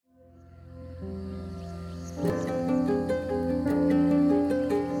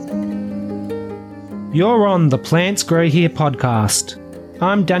You're on the Plants Grow Here podcast.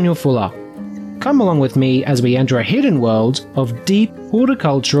 I'm Daniel Fuller. Come along with me as we enter a hidden world of deep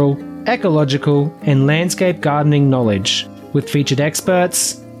horticultural, ecological, and landscape gardening knowledge with featured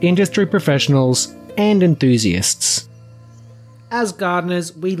experts, industry professionals, and enthusiasts. As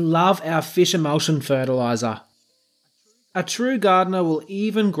gardeners, we love our fish emulsion fertiliser. A true gardener will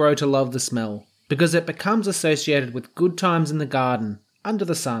even grow to love the smell because it becomes associated with good times in the garden, under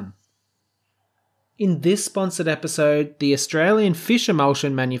the sun. In this sponsored episode, the Australian fish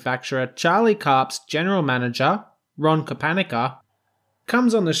emulsion manufacturer Charlie Carp's general manager, Ron Kopanica,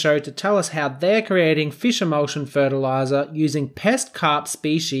 comes on the show to tell us how they're creating fish emulsion fertiliser using pest carp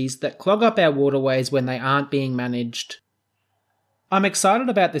species that clog up our waterways when they aren't being managed. I'm excited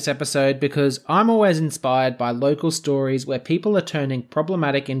about this episode because I'm always inspired by local stories where people are turning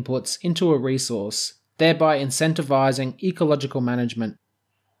problematic inputs into a resource, thereby incentivising ecological management.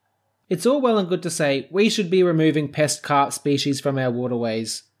 It's all well and good to say we should be removing pest carp species from our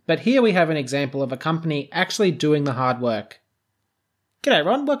waterways, but here we have an example of a company actually doing the hard work. G'day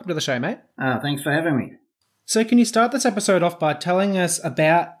Ron, welcome to the show, mate. Thanks for having me. So can you start this episode off by telling us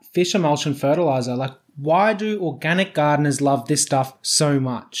about fish emulsion fertiliser? Like, why do organic gardeners love this stuff so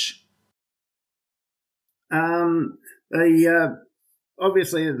much?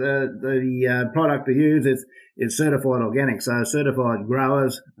 Obviously the product we use is certified organic, so certified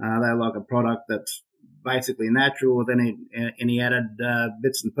growers. They like a product that's basically natural with any added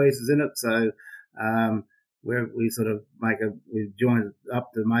bits and pieces in it. So we sort of we joined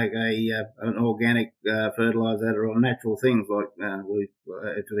up to make an organic fertilizer out of all natural things like as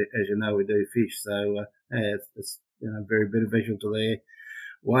you know, we do fish. So it's very beneficial to their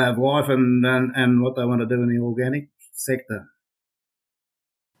way of life and what they want to do in the organic sector.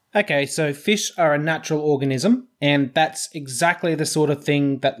 Okay, so fish are a natural organism, and that's exactly the sort of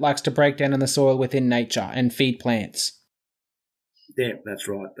thing that likes to break down in the soil within nature and feed plants. Yeah, that's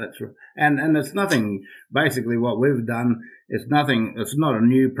right. And it's nothing, basically what we've done, it's not a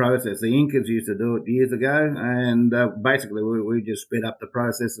new process. The Incas used to do it years ago, and basically we just sped up the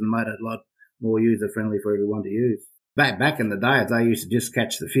process and made it a lot more user-friendly for everyone to use. Back in the day, they used to just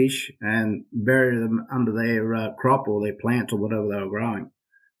catch the fish and bury them under their crop or their plants or whatever they were growing.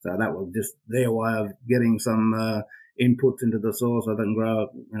 So that was just their way of getting some inputs into the soil so they can grow,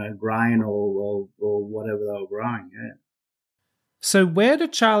 grain or whatever they were growing. Yeah. So where do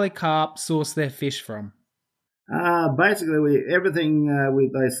Charlie Carp source their fish from? Basically,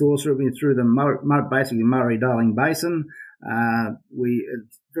 they source everything through the basically Murray-Darling Basin.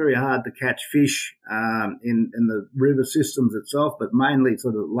 It's very hard to catch fish in the river systems itself, but mainly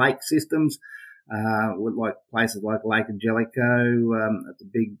sort of lake systems. With like places like Lake Angelico, it's a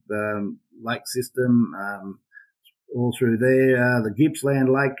big lake system, all through there. The Gippsland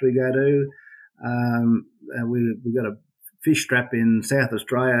Lake we go to. We've got a fish trap in South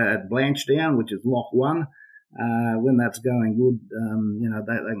Australia at Blanchdown, which is Loch 1. When that's going good,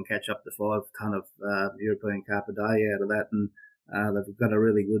 they can catch up to 5 ton of European carp a day out of that, and they've got a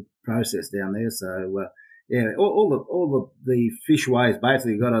really good process down there. So all the fishways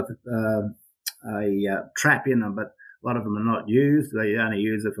basically got a trap in them, but a lot of them are not used. They only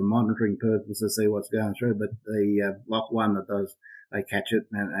use it for monitoring purposes to see what's going through. But the Loch 1 that does, they catch it,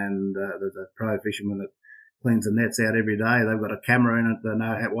 and there's a pro fisherman that cleans the nets out every day. They've got a camera in it. They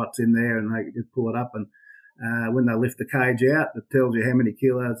know what's in there, and they just pull it up. And when they lift the cage out, it tells you how many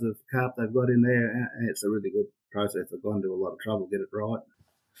kilos of carp they've got in there. And it's a really good process. They've gone to a lot of trouble to get it right.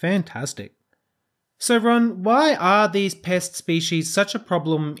 Fantastic. So, Ron, why are these pest species such a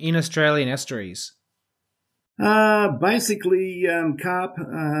problem in Australian estuaries? Basically, carp, they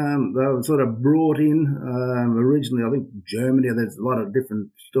were sort of brought in originally, I think, Germany. There's a lot of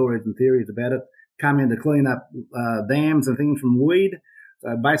different stories and theories about it. Come in to clean up dams and things from weed.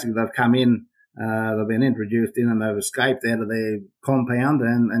 So basically, they've come in, they've been introduced in, and they've escaped out of their compound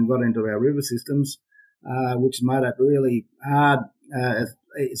and got into our river systems, which made it really hard.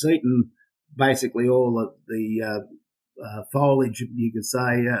 It's eaten basically all of the foliage, you could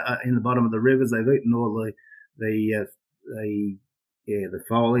say, in the bottom of the rivers. They've eaten all the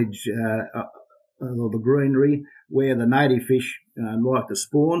foliage, or the greenery where the native fish like to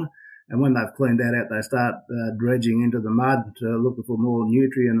spawn. And when they've cleaned that out, they start dredging into the mud looking for more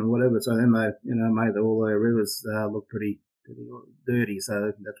nutrient and whatever. So then they, made all their rivers look pretty dirty.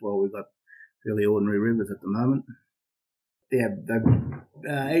 So that's why we've got fairly ordinary rivers at the moment. Yeah,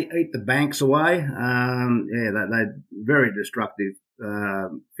 they eat the banks away. They're very destructive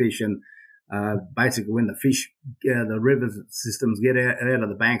fish, and basically when the fish, the river systems get out of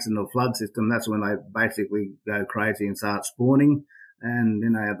the banks into the flood system, that's when they basically go crazy and start spawning. and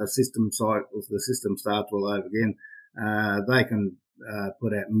the system cycles, the system starts all over again. They can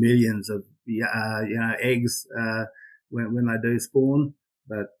put out millions of eggs when they do spawn,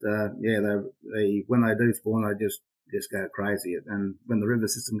 but when they do spawn, they just go crazy. And when the river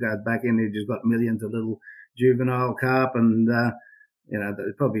system goes back in, you've just got millions of little juvenile carp, and they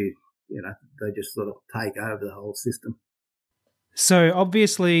just sort of take over the whole system. So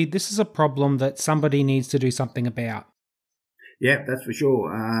obviously, this is a problem that somebody needs to do something about. Yeah, that's for sure.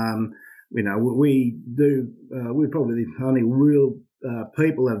 We do. We're probably the only real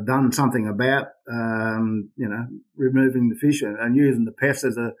people have done something about, removing the fish and using the pests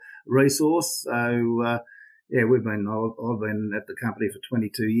as a resource. So, I've been at the company for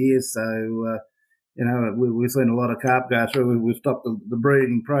 22 years. So, we've seen a lot of carp go through. We've stopped the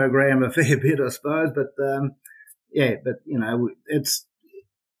breeding program a fair bit, I suppose. But, it's.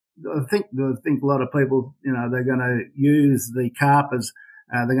 I think a lot of people, they're going to use the carp as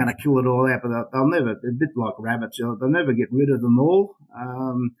they're going to kill it all out, but they'll never. They're a bit like rabbits; they'll never get rid of them all.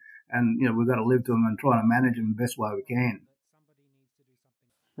 And we've got to live to them and try to manage them the best way we can.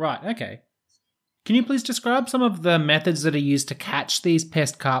 Right. Okay. Can you please describe some of the methods that are used to catch these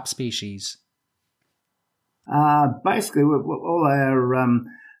pest carp species? Basically, all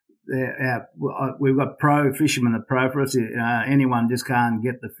we've got pro fishermen at pro for us. Anyone just can't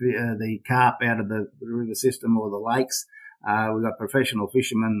get the carp out of the river system or the lakes. We've got professional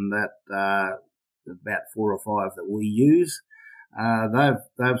fishermen that about 4 or 5 that we use. They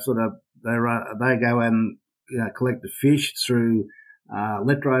go and collect the fish through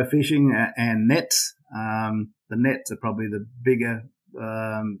electro fishing and nets. The nets are probably the bigger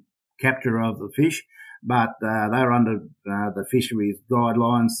capture of the fish, but they're under the fisheries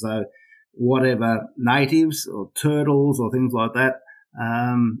guidelines. So whatever natives or turtles or things like that,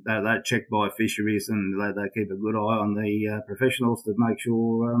 they're checked by fisheries, and they keep a good eye on the professionals to make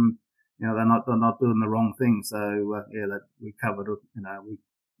sure they're not doing the wrong thing. So that we covered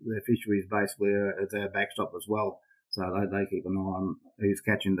their fisheries basically as our backstop as well. So they keep an eye on who's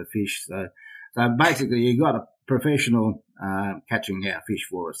catching the fish. So basically, you got a professional catching our fish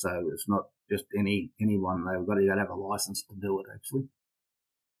for us. So it's not just anyone. They've got to have a license to do it, actually.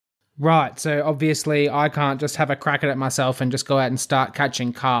 Right. So obviously, I can't just have a crack at it myself and just go out and start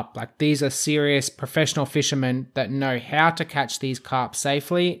catching carp. Like, these are serious professional fishermen that know how to catch these carp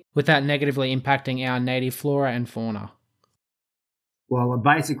safely without negatively impacting our native flora and fauna. Well,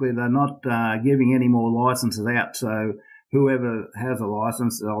 basically, they're not giving any more licenses out. So whoever has a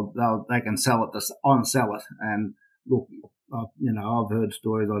license, they can sell it on-sell it. And look, I've heard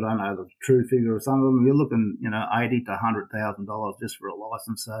stories. I don't know the true figure of some of them. You're looking, $80,000 to $100,000 just for a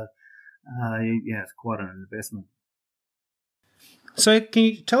license. So, it's quite an investment. So can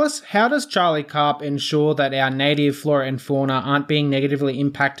you tell us, how does Charlie Carp ensure that our native flora and fauna aren't being negatively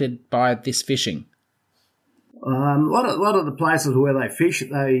impacted by this fishing? A lot of the places where they fish,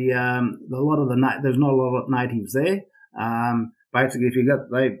 there's not a lot of natives there. Basically,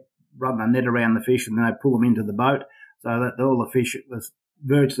 they run a net around the fish and then they pull them into the boat, so that all the fish was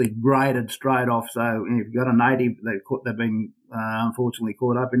virtually graded straight off. So if you've got a native, they've been unfortunately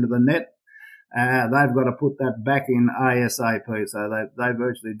caught up into the net. They've got to put that back in ASAP. So they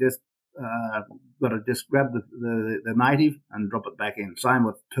virtually just got to just grab the native and drop it back in. Same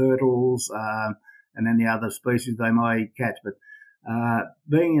with turtles and any other species they might catch. But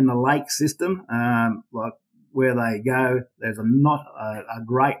being in the lake system, like where they go, there's not a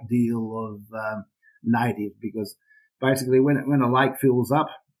great deal of natives, because basically when a lake fills up,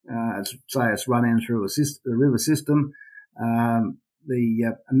 say it's running through a river system,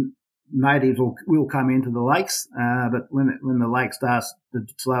 the natives will come into the lakes, but when the lake starts to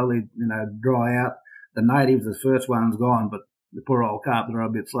slowly dry out, the natives, the first one's gone, but the poor old carp that are a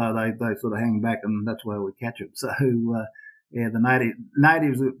bit slow, they sort of hang back, and that's where we catch them. So the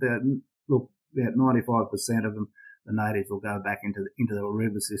natives look, about 95% of them, the natives will go back into the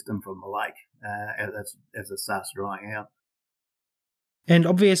river system from the lake as it starts drying out. And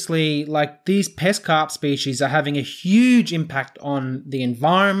obviously, like, these pest carp species are having a huge impact on the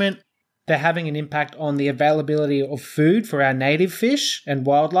environment. They're having an impact on the availability of food for our native fish and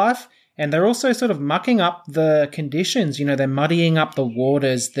wildlife. And they're also sort of mucking up the conditions. They're muddying up the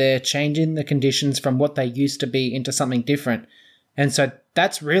waters. They're changing the conditions from what they used to be into something different. And so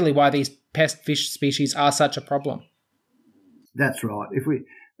that's really why these pest fish species are such a problem. That's right.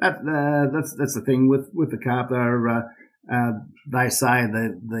 That's the thing with the carp. They say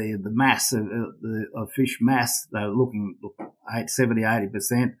the mass of fish mass, they're looking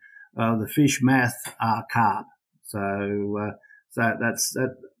 70-80% of the fish mass are carp. So that's a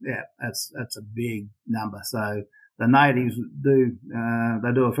big number. So the natives do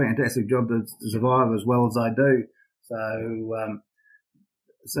they do a fantastic job to survive as well as they do. So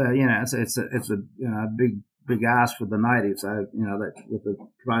it's a big ask for the natives. So that with the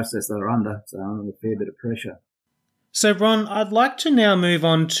process they're under, so under a fair bit of pressure. So Ron, I'd like to now move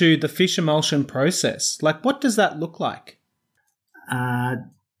on to the fish emulsion process. Like, what does that look like? How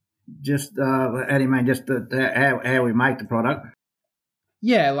do you mean? Just how we make the product?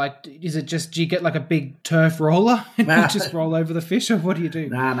 Yeah, like, is it just, do you get like a big turf roller and you just roll over the fish, or what do you do?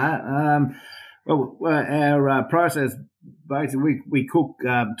 No. Well, our process, basically, we cook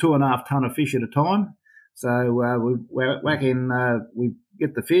 2.5 ton of fish at a time. So we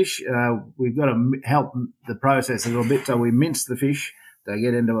get the fish. We've got to help the process a little bit, so we mince the fish to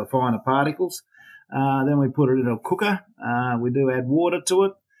get into the finer particles. Then we put it in a cooker. We do add water to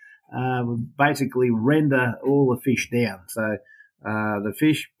it. We basically render all the fish down. So the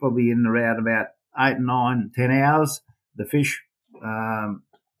fish probably in around about 8, 9, 10 hours. The fish,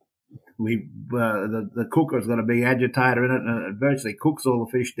 the cooker's got a big agitator in it, and it virtually cooks all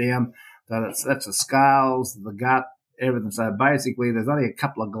the fish down. So that's the scales, the gut, everything. So basically, there's only a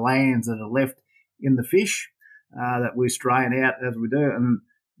couple of glands that are left in the fish that we strain out as we do it. And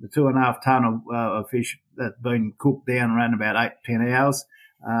the 2.5 ton of fish that's been cooked down around about 8 to 10 hours,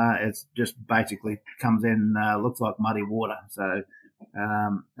 it's just basically comes in, looks like muddy water. So,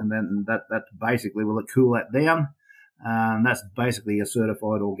 and then that basically will cool that down. That's basically a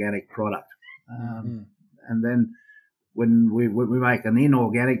certified organic product. And then when we make an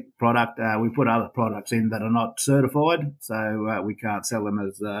inorganic product, we put other products in that are not certified, so we can't sell them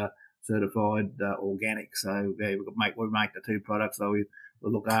as certified organic. So we make the two products. So we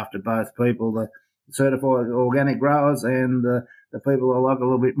look after both people, the certified organic growers and the people who like a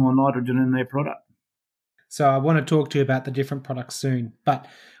little bit more nitrogen in their product. So I want to talk to you about the different products soon, but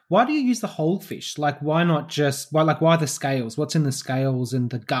why do you use the whole fish? Like, why the scales? What's in the scales and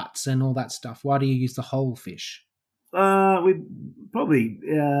the guts and all that stuff? Why do you use the whole fish? We probably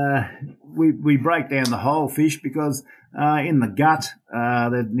we break down the whole fish because in the gut,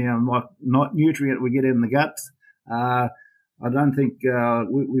 the not nutrient we get in the guts. I don't think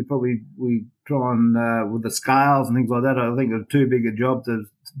we try and with the scales and things like that. I think it's too big a job to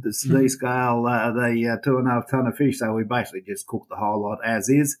descale the 2.5 ton of fish. So we basically just cook the whole lot as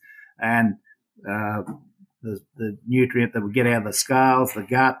is, and the nutrient that we get out of the scales, the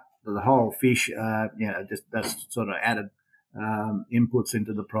gut, the whole fish, just that's sort of added inputs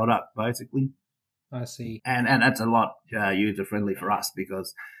into the product, basically. I see. And that's a lot user friendly for us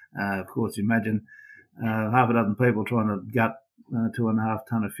because, of course, imagine half a dozen people trying to gut 2.5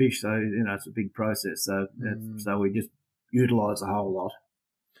 ton of fish. So it's a big process. So so we just utilise the whole lot.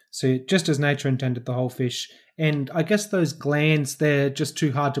 So just as nature intended, the whole fish. And I guess those glands, they're just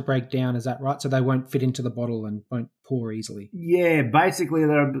too hard to break down, is that right? So they won't fit into the bottle and won't pour easily. Yeah, basically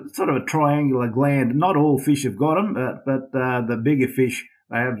they're sort of a triangular gland. Not all fish have got them, but the bigger fish,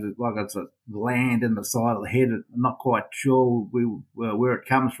 they have like it's a gland in the side of the head. I'm not quite sure where it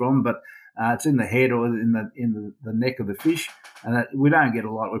comes from, but it's in the head or in the neck of the fish. And we don't get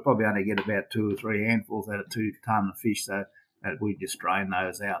a lot. We probably only get about 2 or 3 handfuls out of 2 ton of fish. So we just strain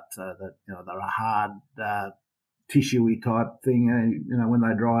those out so that they're a hard tissuey type thing. When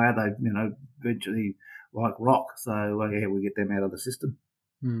they dry out, they eventually like rock. So we get them out of the system.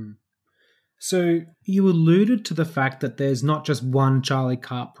 So you alluded to the fact that there's not just one Charlie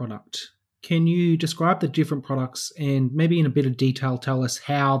Carp product. Can you describe the different products and maybe in a bit of detail tell us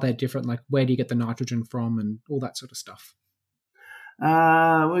how they're different? Like, where do you get the nitrogen from and all that sort of stuff?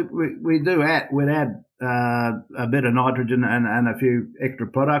 We'd add a bit of nitrogen and a few extra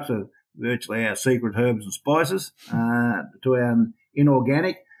products, virtually our secret herbs and spices, to our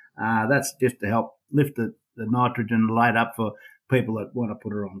inorganic. That's just to help lift the nitrogen load up for people that want to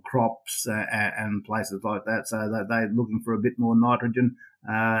put it on crops and places like that. So they're looking for a bit more nitrogen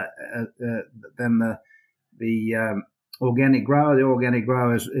than the organic grower. The organic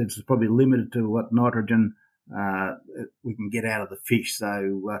grower is probably limited to what nitrogen we can get out of the fish.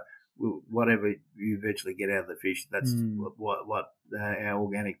 So whatever you virtually get out of the fish, that's what our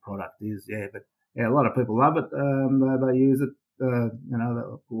organic product is. Yeah, but a lot of people love it. They use it.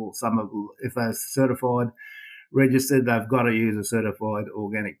 If they're certified, registered, they've got to use a certified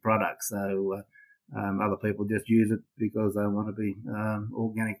organic product. So other people just use it because they want to be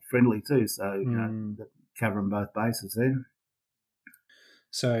organic friendly too. So covering both bases there.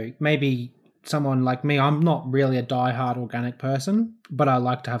 So maybe someone like me, I'm not really a diehard organic person, but I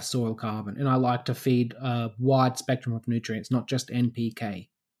like to have soil carbon and I like to feed a wide spectrum of nutrients, not just NPK.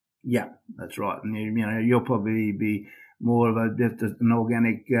 Yeah, that's right. And you'll probably be more of just an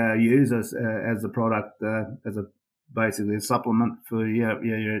organic user as a product, as a basically a supplement for your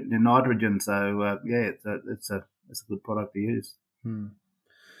nitrogen. So it's a good product to use.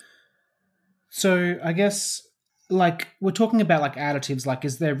 So I guess, like, we're talking about like additives. Like,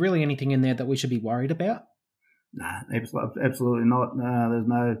 is there really anything in there that we should be worried about? Nah, absolutely not. There's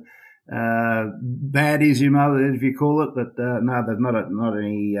no baddies, if you call it, but no, there's not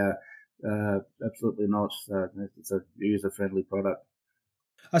any. Absolutely not. It's a user-friendly product.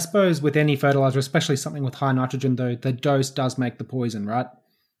 I suppose with any fertilizer, especially something with high nitrogen, though, the dose does make the poison, right?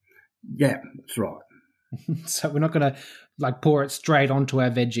 Yeah, that's right. So we're not going to like pour it straight onto our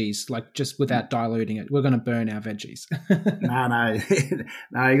veggies, like just without diluting it. We're going to burn our veggies. No,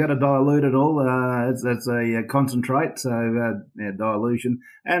 no, you got to dilute it all. It's a concentrate, so dilution,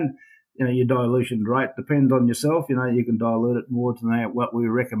 and your dilution rate depends on yourself. You can dilute it more than what we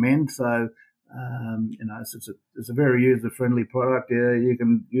recommend. So it's a very user-friendly product. You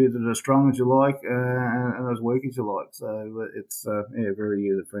can use it as strong as you like and as weak as you like. So it's very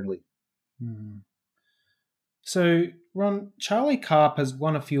user-friendly. So, Ron, Charlie Carp has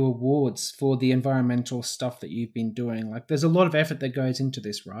won a few awards for the environmental stuff that you've been doing. Like, there's a lot of effort that goes into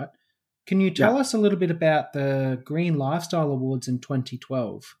this, right? Can you tell us a little bit about the Green Lifestyle Awards in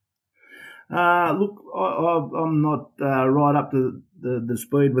 2012? Look, I'm not right up to the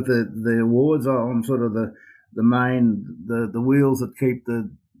speed with the awards. I'm sort of the main the wheels that keep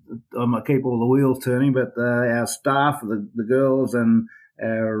keep all the wheels turning. But our staff, the girls, and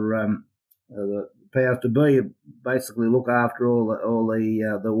our the powers to be basically look after all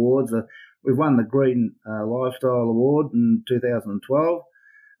the awards. We've won the Green Lifestyle Award in 2012.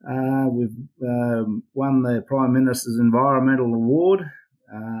 We've won the Prime Minister's Environmental Award.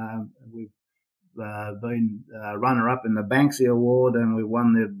 We've been runner-up in the Banksy Award, and we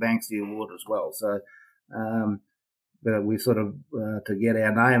won the Banksy Award as well. So, but we sort of, to get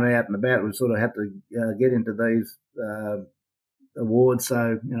our name out and about, we sort of had to get into these awards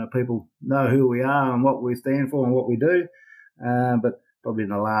so, people know who we are and what we stand for and what we do. But probably in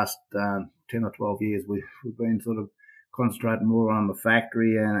the last 10 or 12 years, we've been sort of concentrating more on the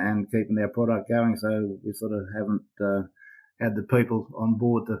factory and keeping our product going. So we sort of haven't had the people on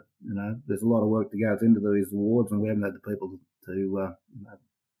board to, there's a lot of work that goes into these awards, and we haven't had the people to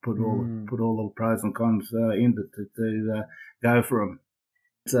put all the pros and cons into to go for them.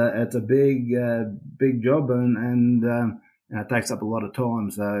 It's a big job, and it takes up a lot of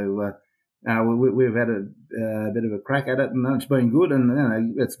time. So we've had a bit of a crack at it, and it's been good,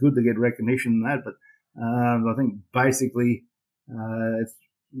 and it's good to get recognition in that. But I think basically it's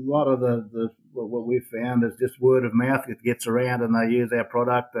a lot of what we've found is just word of mouth. It gets around, and they use our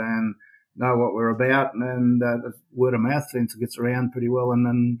product and know what we're about, and the word of mouth seems to get around pretty well,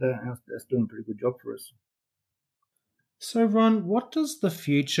 and that's doing a pretty good job for us. So, Ron, what does the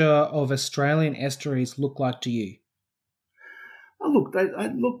future of Australian estuaries look like to you? Oh, look, they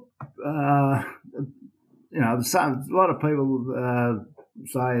look. A lot of people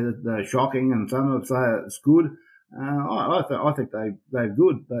say that they're shocking, and some of them say it's good. I think they're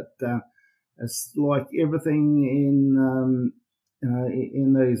good, but it's like everything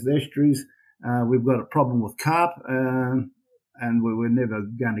in these estuaries. We've got a problem with carp, and we're never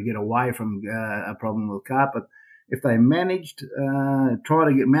going to get away from a problem with carp. But if they try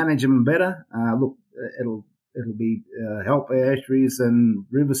to manage them better, look, it'll be help our estuaries and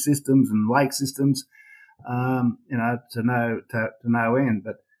river systems and lake systems, to no end.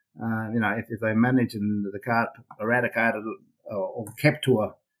 But if they manage and the carp eradicated or kept to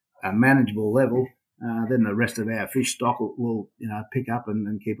a manageable level, then the rest of our fish stock will pick up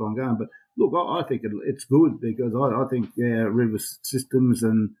and keep on going. But look, I think it's good, because I think river systems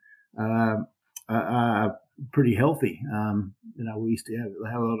and are pretty healthy. We used to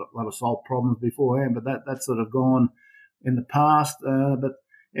have a lot of salt problems beforehand, but that's sort of gone in the past. But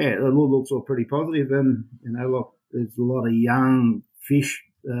yeah, it all looks all pretty positive, and look, there's a lot of young fish,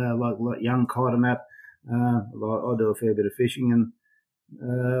 like young cotinat. I do a fair bit of fishing, and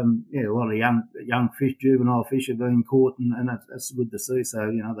a lot of young fish, juvenile fish, are being caught, and that's good to see. So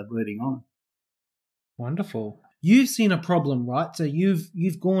they're breeding on. Wonderful. You've seen a problem, right? So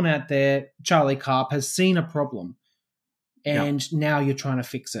you've gone out there. Charlie Carp has seen a problem, and now you're trying to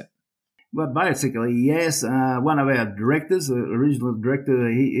fix it. Well, basically, yes. One of our directors, the original director,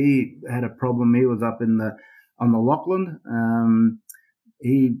 he had a problem. He was up on the Lachlan.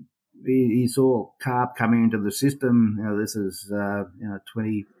 He saw carp coming into the system. This is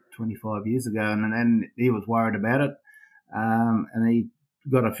 20, 25 years ago, and he was worried about it. And he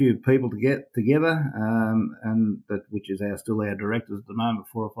got a few people to get together, which is still our directors at the moment,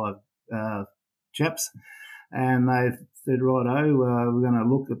 4 or 5 chaps, and they said, righto, we're going to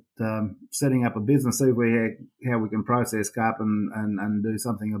look at setting up a business, see if how we can process carp and do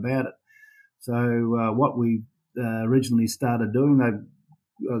something about it. So what we originally started doing, they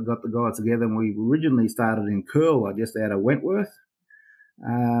got the guys together, and we originally started in Curl, just out of Wentworth.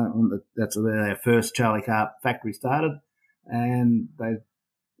 That's where our first Charlie Carp factory started, and they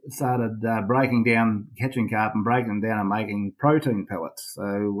started catching carp and breaking them down and making protein pellets.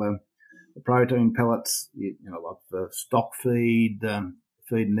 So the protein pellets, like for stock feed,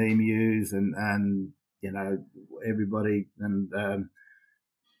 feeding emus and everybody, and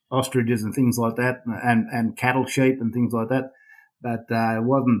ostriches and things like that, and cattle, sheep and things like that. But it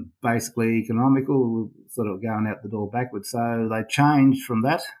wasn't basically economical. We were sort of going out the door backwards. So they changed from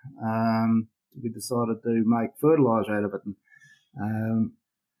that. We decided to make fertiliser out of it. And,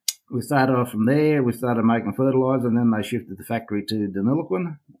 we started off from there. We started making fertiliser, and then they shifted the factory to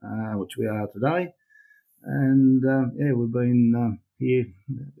Deniliquin, which we are today. And, we've been here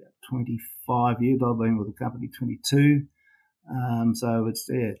about 25 years. I've been with the company 22. So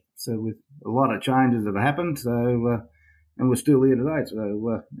with a lot of changes have happened. So, and we're still here today.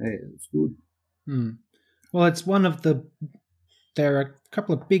 So, it's good. Well, it's there are a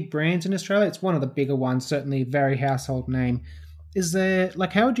couple of big brands in Australia. It's one of the bigger ones, certainly very household name. Is there,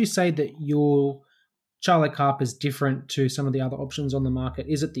 how would you say that your Charlie Carp is different to some of the other options on the market?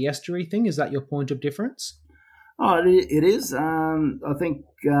 Is it the estuary thing? Is that your point of difference? Oh, it is. I think,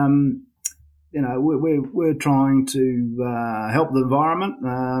 we're trying to help the environment,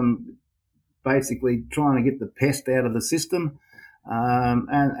 basically trying to get the pest out of the system,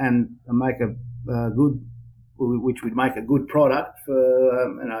 and make which would make a good product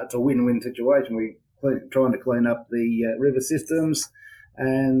for, it's a win-win situation. Trying to clean up the river systems,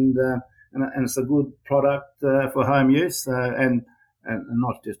 and it's a good product for home use, and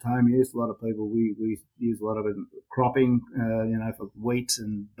not just home use. A lot of people we use a lot of it in cropping, for wheat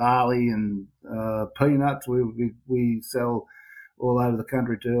and barley and peanuts. We sell all over the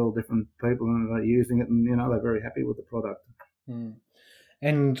country to all different people, and they're using it, and they're very happy with the product.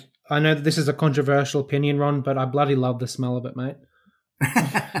 And I know that this is a controversial opinion, Ron, but I bloody love the smell of it, mate.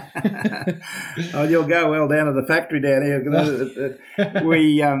 Oh, you'll go well down to the factory down here.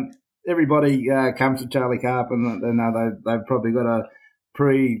 We everybody comes to Charlie Carp, and they've probably got a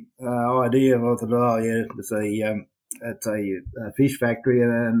idea of it's a fish factory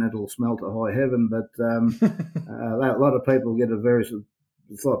and it'll smell to high heaven. But a lot of people get a very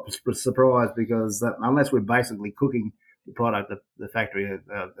surprised because unless we're basically cooking the product, the factory has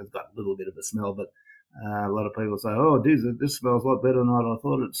got a little bit of a smell, but. A lot of people say, "Oh, geez, this smells a lot better than what I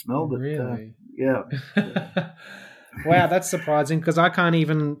thought it smelled." But, really? Yeah. Wow, that's surprising because I can't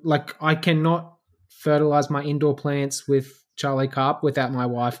even I cannot fertilize my indoor plants with Charlie Carp without my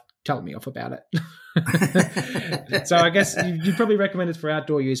wife telling me off about it. So I guess you'd probably recommend it for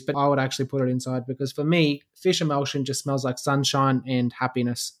outdoor use, but I would actually put it inside because for me, fish emulsion just smells like sunshine and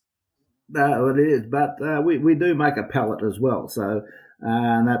happiness. No, it is, but we do make a pellet as well, so.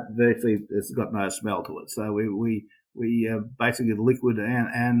 And that virtually has got no smell to it. So we basically liquid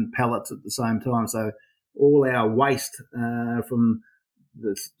and pellets at the same time. So all our waste from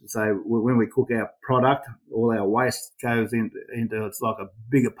when we cook our product, all our waste goes into it's like a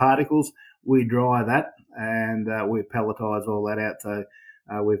bigger particles. We dry that and we pelletize all that out. So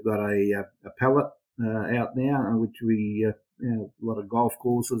we've got a pellet out now, which we a lot of golf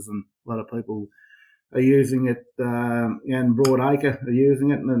courses and a lot of people are using it, and Broadacre are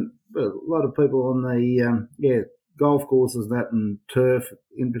using it, and a lot of people on the golf courses and turf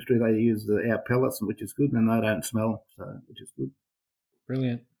industry, they use our pellets, which is good, and they don't smell, which is good.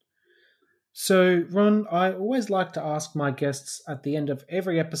 Brilliant. So, Ron, I always like to ask my guests at the end of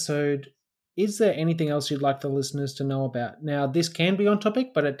every episode, is there anything else you'd like the listeners to know about? Now, this can be on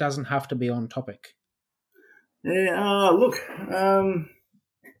topic, but it doesn't have to be on topic. Yeah, look,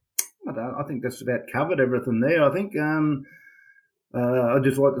 I think that's about covered everything there. I think I'd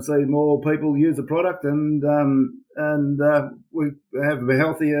just like to see more people use the product, and we have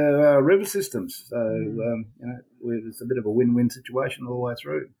healthier river systems. So it's a bit of a win-win situation all the way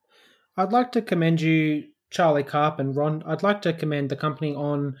through. I'd like to commend you, Charlie Carp and Ron. I'd like to commend the company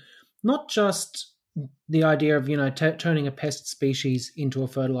on not just the idea of turning a pest species into a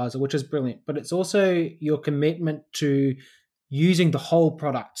fertilizer, which is brilliant, but it's also your commitment to using the whole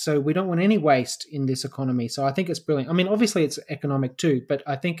product. So we don't want any waste in this economy. So I think it's brilliant. I mean, obviously it's economic too, but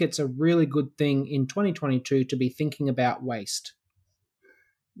I think it's a really good thing in 2022 to be thinking about waste.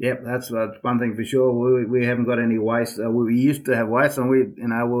 Yep, that's one thing for sure. We haven't got any waste. We used to have waste, and we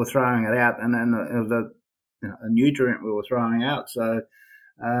were throwing it out, and then it was a nutrient we were throwing out. So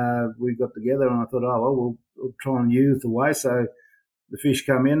we got together, and I thought, try and use the waste. So the fish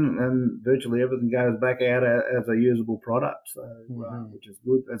come in and virtually everything goes back out as a usable product, so which is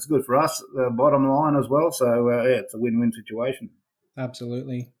good. It's good for us, bottom line as well. So it's a win-win situation.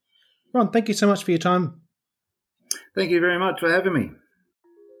 Absolutely. Ron, thank you so much for your time. Thank you very much for having me.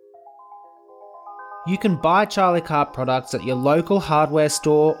 You can buy Charlie Carp products at your local hardware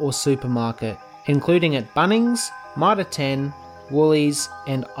store or supermarket, including at Bunnings, Mitre 10, Woolies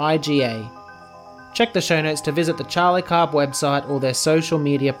and IGA. Check the show notes to visit the Charlie Carp website or their social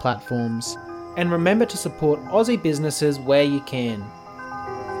media platforms. And remember to support Aussie businesses where you can.